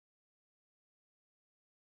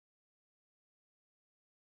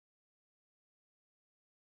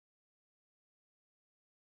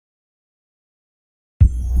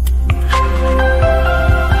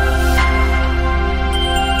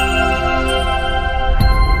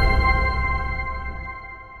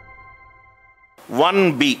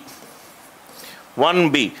1b.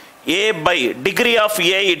 1b. A by degree of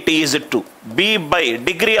A it is 2. B by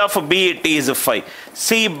degree of B it is 5.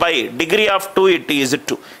 C by degree of 2 it is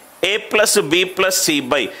 2. A plus B plus C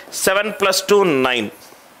by 7 plus 2 9.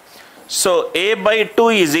 So A by 2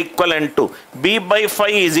 is equivalent to B by 5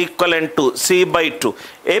 is equivalent to C by 2.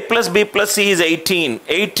 A plus B plus C is 18.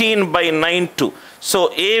 18 by 9 2.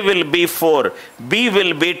 So A will be 4. B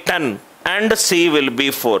will be 10. And C will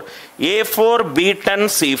be 4. A4, B10,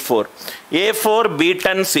 C4. A4,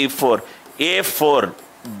 B10, C4. A4,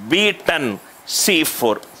 B10,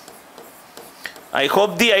 C4. I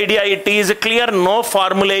hope the idea it is clear. No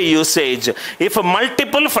formula usage. If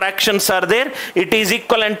multiple fractions are there, it is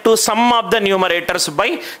equivalent to sum of the numerators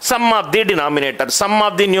by sum of the denominators. Sum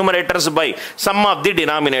of the numerators by sum of the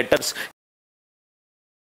denominators.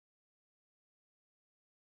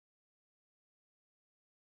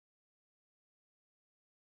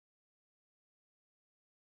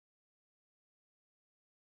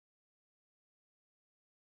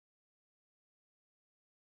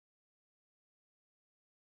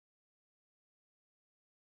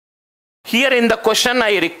 Here in the question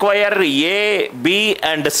I require A, B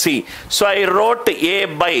and C. So I wrote A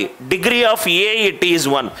by degree of A it is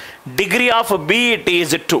 1. Degree of B it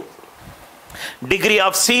is 2. Degree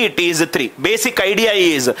of C it is 3. Basic idea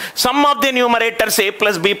is sum of the numerators A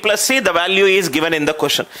plus B plus C, the value is given in the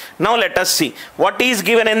question. Now let us see what is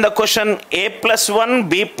given in the question. A plus 1,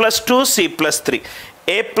 B plus 2, C plus 3.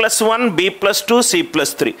 A plus 1, B plus 2, C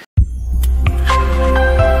plus 3.